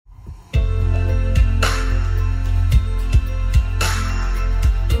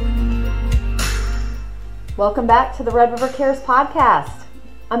Welcome back to the Red River Cares podcast.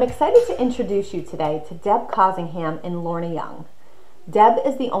 I'm excited to introduce you today to Deb Cossingham and Lorna Young. Deb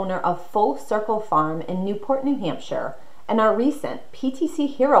is the owner of Full Circle Farm in Newport, New Hampshire, and our recent PTC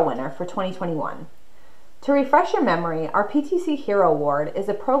Hero winner for 2021. To refresh your memory, our PTC Hero Award is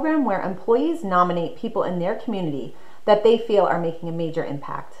a program where employees nominate people in their community that they feel are making a major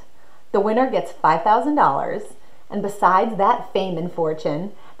impact. The winner gets $5,000, and besides that fame and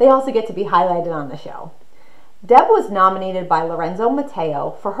fortune, they also get to be highlighted on the show. Deb was nominated by Lorenzo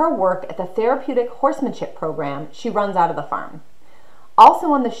Matteo for her work at the therapeutic horsemanship program she runs out of the farm. Also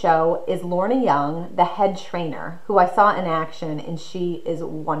on the show is Lorna Young, the head trainer, who I saw in action, and she is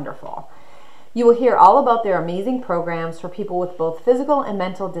wonderful. You will hear all about their amazing programs for people with both physical and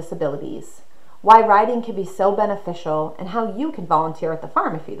mental disabilities, why riding can be so beneficial, and how you can volunteer at the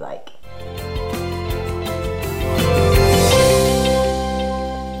farm if you'd like.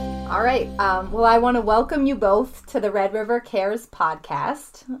 All right. Well, I want to welcome you both to the Red River Cares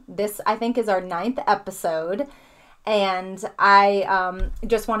podcast. This, I think, is our 9th episode. And I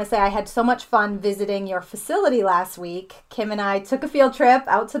just want to say I had so much fun visiting your facility last week. Kim and I took a field trip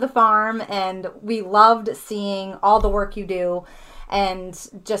out to the farm, and we loved seeing all the work you do and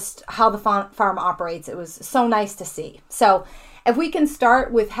just how the farm operates. It was so nice to see. So if we can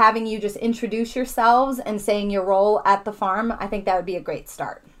start with having you just introduce yourselves and saying your role at the farm, I think that would be a great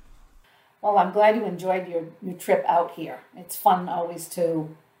start. Well, I'm glad you enjoyed your trip out here. It's fun always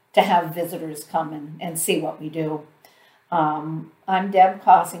to have visitors come and see what we do. I'm Deb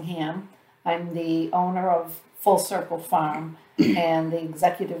Cossingham. I'm the owner of Full Circle Farm and the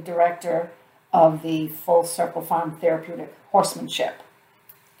executive director of the Full Circle Farm Therapeutic Horsemanship.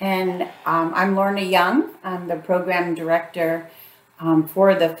 And I'm Lorna Young. I'm the program director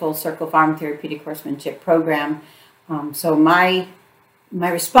for the Full Circle Farm Therapeutic Horsemanship program. So my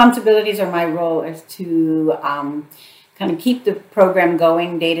responsibilities or my role is to kind of keep the program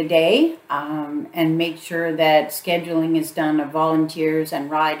going day to day and make sure that scheduling is done of volunteers and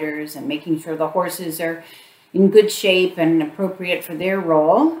riders and making sure the horses are in good shape and appropriate for their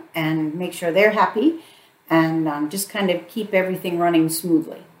role and make sure they're happy and just kind of keep everything running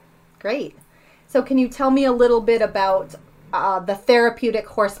smoothly. Great. So can you tell me a little bit about the therapeutic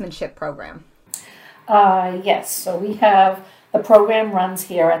horsemanship program? Yes. So we have... The program runs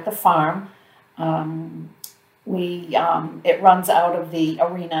here at the farm. It runs out of the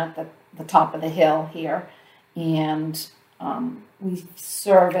arena at the top of the hill here, and we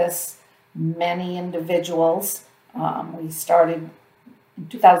service many individuals. We started in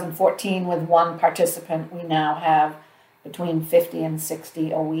 2014 with one participant. We now have between 50 and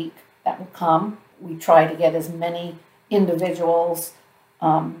 60 a week that will come. We try to get as many individuals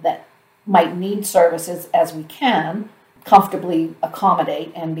that might need services as we can comfortably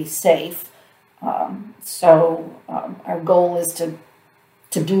accommodate and be safe. So our goal is to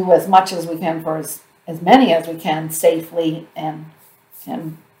do as much as we can for as many as we can safely and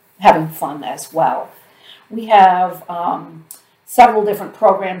having fun as well. We have several different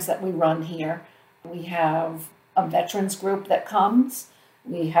programs that we run here. We have a veterans group that comes.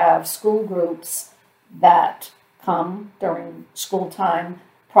 We have school groups that come during school time,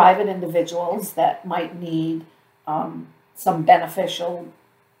 private individuals that might need some beneficial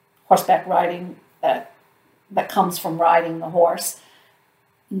horseback riding that comes from riding the horse.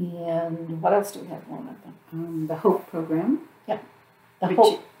 And what else do we have going on? The HOPE program. Yeah.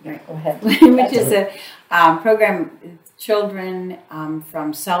 Go ahead. Which is a program with children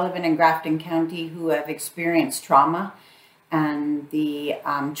from Sullivan and Grafton County who have experienced trauma. And the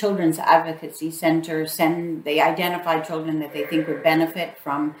Children's Advocacy Center they identify children that they think would benefit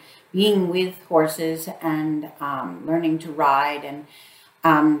from being with horses and learning to ride. And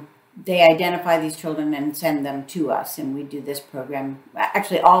they identify these children and send them to us. And we do this program,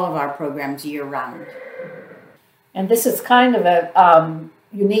 actually all of our programs year round. And this is kind of a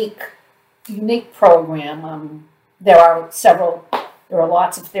unique program. There are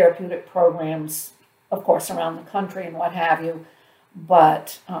lots of therapeutic programs, of course, around the country and what have you.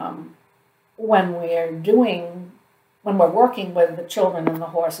 But when we're working with the children and the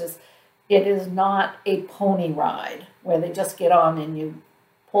horses, it is not a pony ride where they just get on and you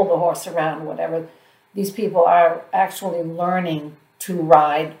pull the horse around, whatever. These people are actually learning to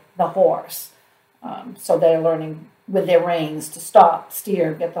ride the horse. So they're learning with their reins to stop,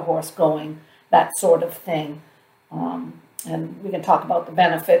 steer, get the horse going, that sort of thing. And we can talk about the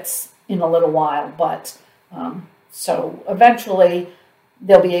benefits in a little while, but so eventually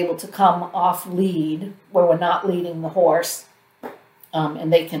they'll be able to come off lead where we're not leading the horse,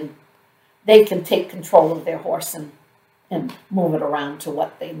 and they can take control of their horse and move it around to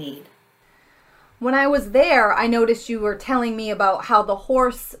what they need. When I was there, I noticed you were telling me about how the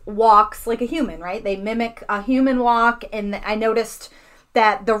horse walks like a human, right? They mimic a human walk. And I noticed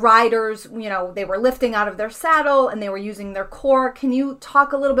that the riders, they were lifting out of their saddle and they were using their core. Can you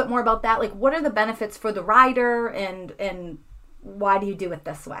talk a little bit more about that? Like, what are the benefits for the rider and why do you do it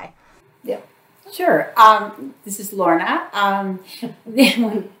this way? Yeah. Sure. This is Lorna.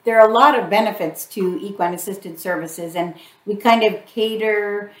 There are a lot of benefits to equine assisted services, and we kind of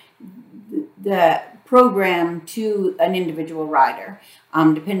cater the program to an individual rider,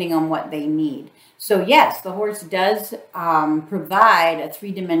 depending on what they need. So yes, the horse does provide a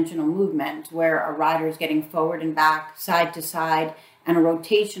three-dimensional movement where a rider is getting forward and back, side to side, and a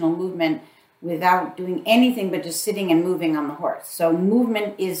rotational movement without doing anything but just sitting and moving on the horse. So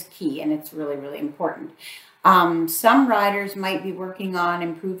movement is key, and it's really, really important. Some riders might be working on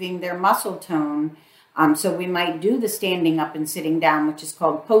improving their muscle tone. So we might do the standing up and sitting down, which is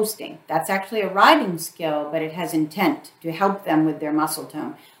called posting. That's actually a riding skill, but it has intent to help them with their muscle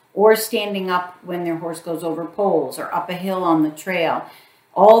tone. Or standing up when their horse goes over poles or up a hill on the trail.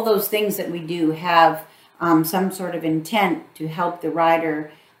 All those things that we do have some sort of intent to help the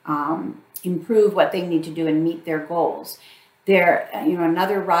rider improve what they need to do and meet their goals.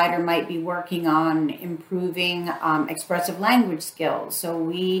 Another rider might be working on improving expressive language skills. So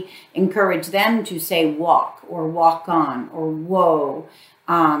we encourage them to say walk or walk on or whoa.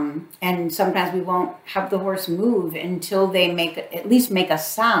 And sometimes we won't have the horse move until they at least make a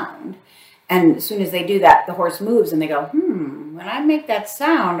sound. And as soon as they do that, the horse moves and they go, when I make that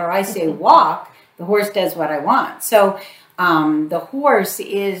sound or I say walk, the horse does what I want. So the horse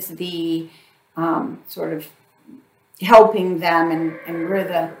is the sort of helping them, and we're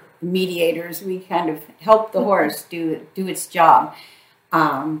the mediators. We kind of help the horse do its job.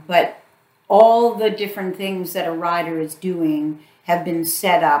 But all the different things that a rider is doing have been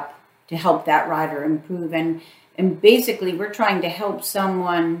set up to help that rider improve. And basically, we're trying to help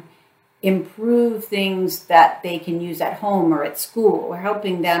someone improve things that they can use at home or at school. We're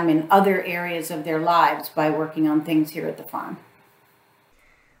helping them in other areas of their lives by working on things here at the farm.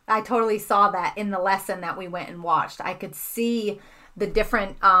 I totally saw that in the lesson that we went and watched. I could see the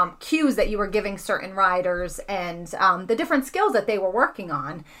different cues that you were giving certain riders and the different skills that they were working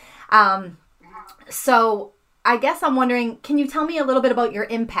on. So I guess I'm wondering, can you tell me a little bit about your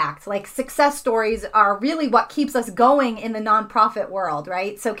impact? Like, success stories are really what keeps us going in the nonprofit world,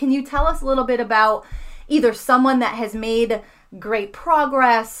 right? So can you tell us a little bit about either someone that has made great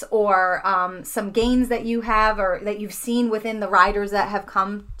progress or some gains that you have or that you've seen within the riders that have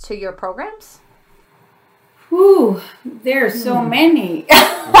come to your programs? Ooh, there's so many.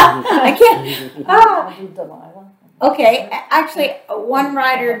 I can't. Okay, actually, one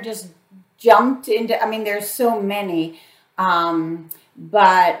rider just jumped into, there's so many.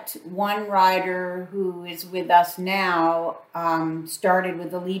 But one rider who is with us now started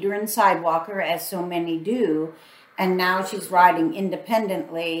with a leader and sidewalker, as so many do. And now she's riding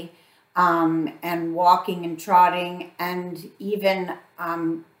independently and walking and trotting and even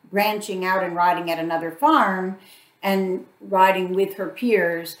branching out and riding at another farm and riding with her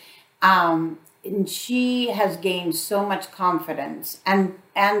peers. And she has gained so much confidence and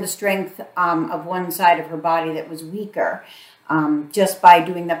the strength of one side of her body that was weaker just by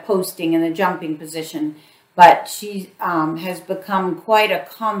doing the posting and the jumping position. But she has become quite a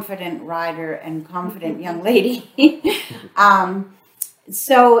confident rider and confident young lady.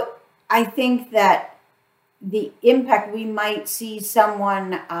 So I think that the impact, we might see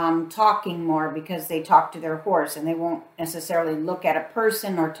someone talking more because they talk to their horse and they won't necessarily look at a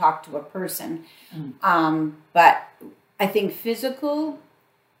person or talk to a person. But I think physical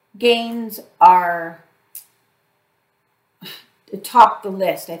gains are top the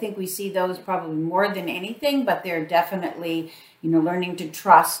list. I think we see those probably more than anything, but they're definitely, learning to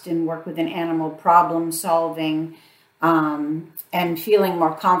trust and work with an animal, problem solving, and feeling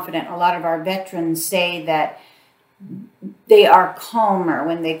more confident. A lot of our veterans say that they are calmer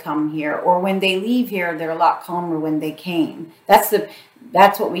when they come here, or when they leave here, they're a lot calmer when they came.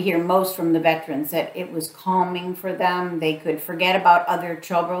 That's what we hear most from the veterans, that it was calming for them. They could forget about other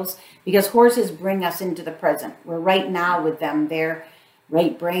troubles because horses bring us into the present. We're right now with them. They're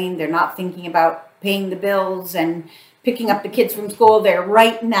right brain. They're not thinking about paying the bills and picking up the kids from school. They're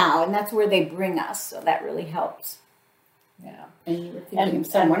right now, and that's where they bring us. So that really helps. Yeah. And you were thinking of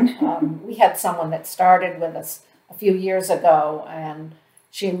someone. We had someone that started with us a few years ago, and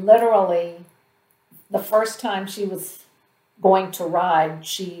she literally, the first time she was going to ride,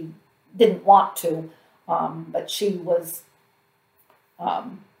 she didn't want to, but she was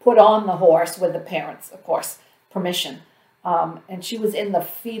put on the horse with the parents, of course, permission, and she was in the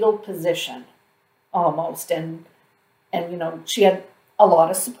fetal position almost, and she had a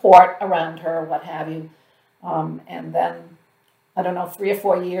lot of support around her, what have you, and then I don't know, 3 or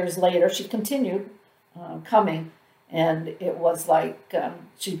 4 years later, she continued coming, and it was like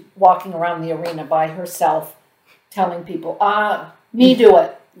she walking around the arena by herself, telling people, me do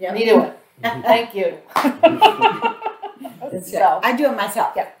it, me do it, thank you. So I do it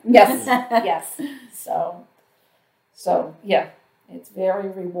myself. Yeah. Yes, yes. So yeah, it's very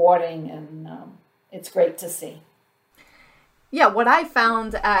rewarding, and it's great to see. Yeah, what I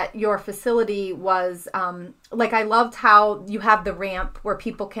found at your facility was, I loved how you have the ramp where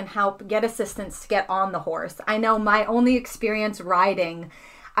people can help get assistance to get on the horse. I know my only experience riding,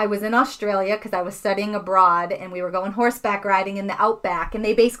 I was in Australia because I was studying abroad, and we were going horseback riding in the outback, and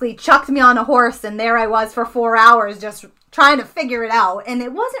they basically chucked me on a horse, and there I was for 4 hours just trying to figure it out, and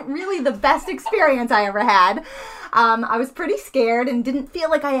it wasn't really the best experience I ever had. I was pretty scared and didn't feel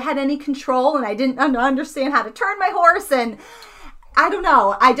like I had any control, and I didn't understand how to turn my horse, and I don't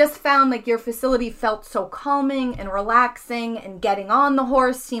know. I just found like your facility felt so calming and relaxing, and getting on the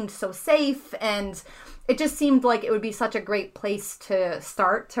horse seemed so safe, and it just seemed like it would be such a great place to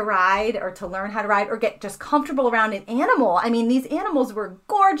start to ride, or to learn how to ride, or get just comfortable around an animal. I mean, these animals were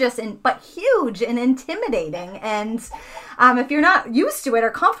gorgeous but huge and intimidating. And if you're not used to it or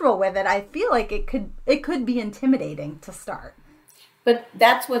comfortable with it, I feel like it could be intimidating to start. But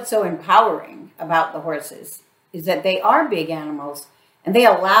that's what's so empowering about the horses, is that they are big animals, and they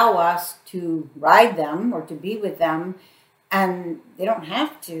allow us to ride them or to be with them. And they don't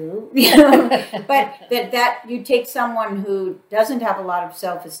have to, but that you take someone who doesn't have a lot of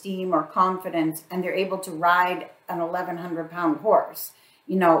self-esteem or confidence, and they're able to ride an 1,100-pound horse,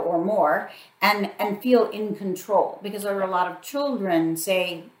 or more, and feel in control. Because there are a lot of children,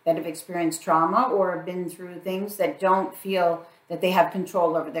 say, that have experienced trauma or have been through things that don't feel that they have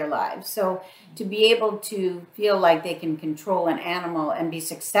control over their lives. So to be able to feel like they can control an animal and be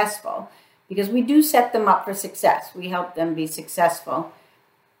successful, because we do set them up for success. We help them be successful.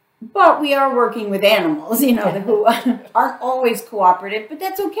 But we are working with animals, who aren't always cooperative, but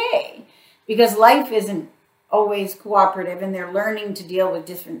that's okay. Because life isn't always cooperative, and they're learning to deal with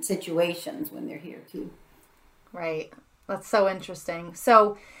different situations when they're here too. Right. That's so interesting.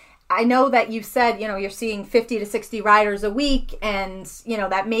 So I know that you said, you're seeing 50 to 60 riders a week, and,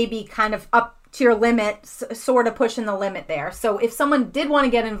 that may be kind of up to your limit, sort of pushing the limit there. So if someone did want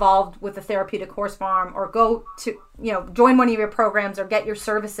to get involved with the Therapeutic Horse Farm, or go to, join one of your programs or get your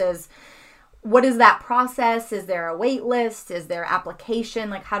services, what is that process? Is there a wait list? Is there application?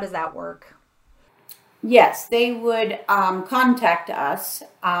 Like, how does that work? Yes, they would contact us,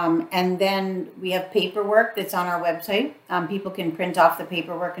 and then we have paperwork that's on our website. People can print off the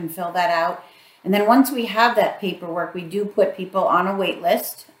paperwork and fill that out. And then once we have that paperwork, we do put people on a wait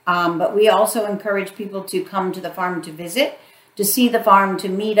list. But we also encourage people to come to the farm to visit, to see the farm, to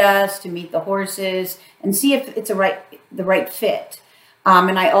meet us, to meet the horses, and see if it's the right fit.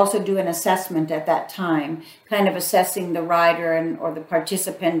 And I also do an assessment at that time, kind of assessing the rider or the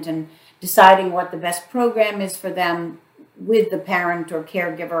participant, and deciding what the best program is for them with the parent or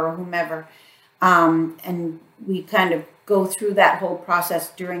caregiver or whomever. And we kind of go through that whole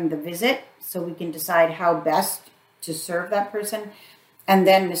process during the visit, so we can decide how best to serve that person. And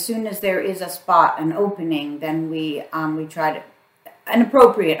then as soon as there is a spot, an opening, then we try to, an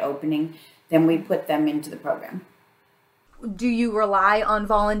appropriate opening, then we put them into the program. Do you rely on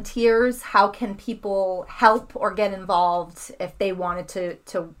volunteers? How can people help or get involved if they wanted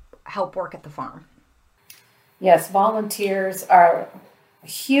to help work at the farm? Yes, volunteers are a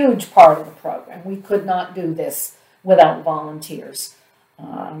huge part of the program. We could not do this without volunteers.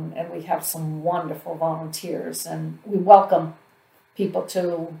 And we have some wonderful volunteers, and we welcome people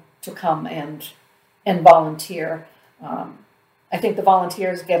to come and volunteer. I think the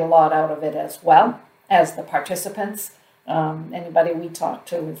volunteers get a lot out of it as well as the participants. Anybody we talk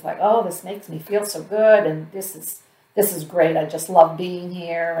to is like, oh, this makes me feel so good, and this is great. I just love being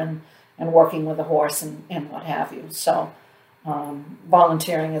here and working with a horse and what have you. So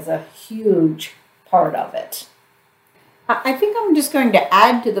volunteering is a huge part of it. I think I'm just going to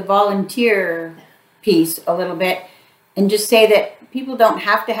add to the volunteer piece a little bit, and just say that people don't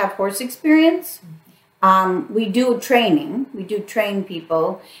have to have horse experience. We do training. We do train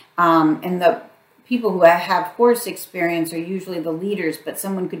people. And the people who have horse experience are usually the leaders, but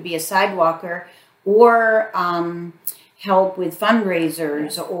someone could be a sidewalker, or help with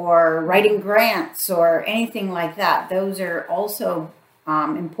fundraisers, or writing grants, or anything like that. Those are also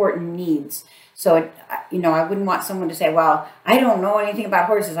important needs. So, I wouldn't want someone to say, well, I don't know anything about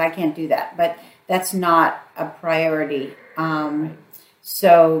horses, I can't do that. But that's not a priority.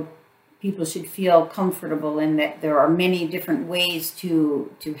 So people should feel comfortable in that there are many different ways to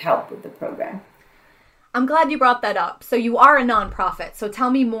help with the program. I'm glad you brought that up. So you are a nonprofit. So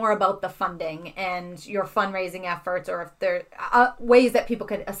tell me more about the funding and your fundraising efforts, or if there are ways that people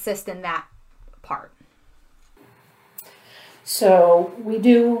could assist in that part. So we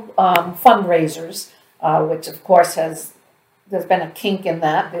do fundraisers, which of course there's been a kink in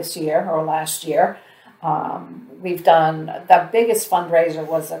that this year or last year. We've done, the biggest fundraiser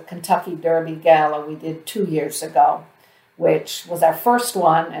was a Kentucky Derby Gala we did 2 years ago, which was our first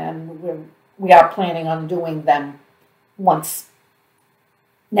one, and we are planning on doing them once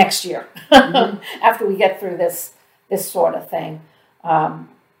next year after we get through this sort of thing.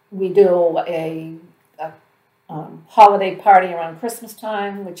 We do a holiday party around Christmas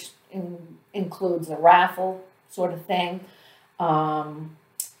time, which includes a raffle sort of thing.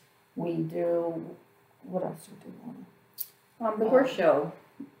 We do, what else do we do? The horse show.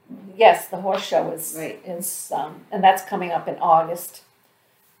 Yes, the horse show is Right. And that's coming up in August.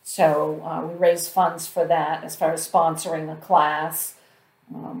 So we raise funds for that as far as sponsoring a class,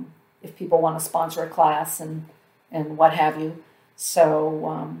 if people want to sponsor a class and what have you.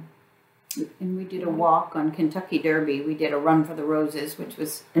 So, and we did a walk on Kentucky Derby. We did a Run for the Roses, which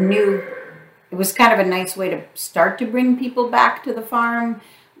was it was kind of a nice way to start to bring people back to the farm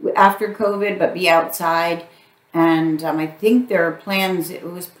after COVID, but be outside. And I think there are plans. It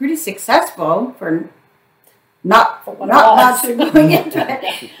was pretty successful for not much going into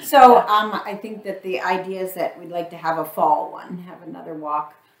it. So I think that the idea is that we'd like to have a fall one, have another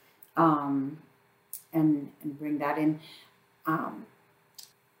walk, and bring that in. And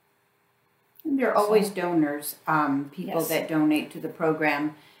there are always donors, people Yes. that donate to the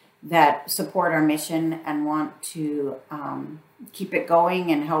program that support our mission and want to keep it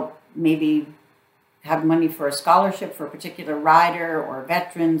going and help maybe have money for a scholarship for a particular rider or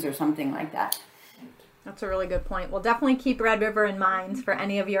veterans or something like that. That's a really good point. We'll definitely keep Red River in mind for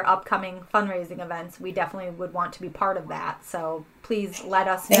any of your upcoming fundraising events. We definitely would want to be part of that. So please let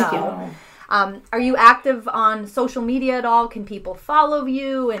us know. Thank you. Are you active on social media at all? Can people follow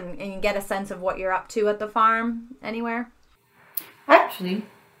you and get a sense of what you're up to at the farm anywhere? Actually,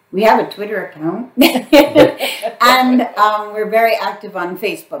 we have a Twitter account, and we're very active on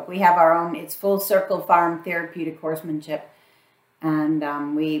Facebook. We have our own, it's Full Circle Farm Therapeutic Horsemanship, and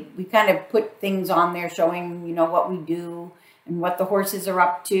we kind of put things on there showing, what we do and what the horses are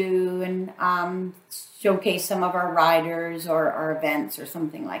up to, and showcase some of our riders or our events or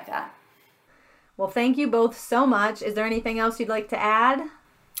something like that. Well, thank you both so much. Is there anything else you'd like to add?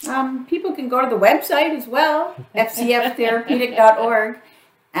 People can go to the website as well, fcftherapeutic.org,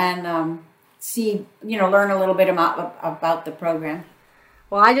 and see, learn a little bit about the program.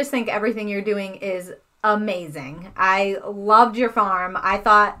 Well, I just think everything you're doing is amazing. I loved your farm. I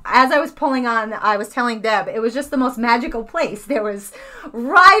thought, as I was pulling on, I was telling Deb, it was just the most magical place. There was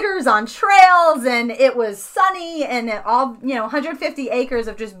riders on trails, and it was sunny, and it all, 150 acres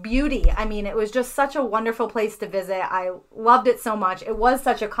of just beauty. I mean, it was just such a wonderful place to visit. I loved it so much. It was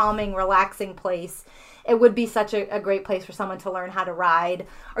such a calming, relaxing place. It would be such a great place for someone to learn how to ride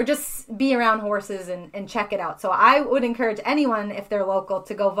or just be around horses and check it out. So I would encourage anyone, if they're local,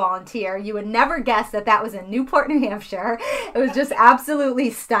 to go volunteer. You would never guess that was in Newport, New Hampshire. It was just absolutely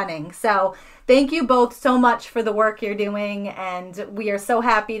stunning. So thank you both so much for the work you're doing. And we are so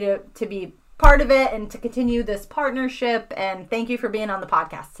happy to be part of it and to continue this partnership. And thank you for being on the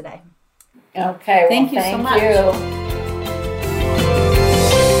podcast today. Okay. Thank you so much.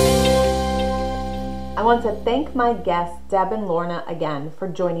 I want to thank my guests, Deb and Lorna, again for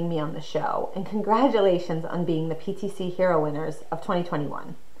joining me on the show, and congratulations on being the PTC Hero winners of 2021.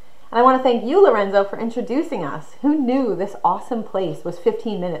 And I want to thank you, Lorenzo, for introducing us. Who knew this awesome place was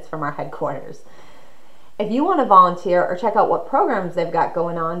 15 minutes from our headquarters? If you want to volunteer or check out what programs they've got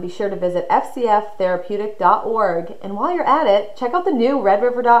going on, be sure to visit fcftherapeutic.org. And while you're at it, check out the new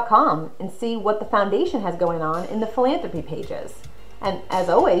redriver.com and see what the foundation has going on in the philanthropy pages. And as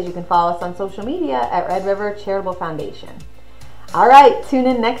always, you can follow us on social media at Red River Charitable Foundation. All right, tune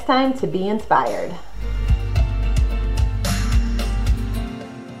in next time to be inspired.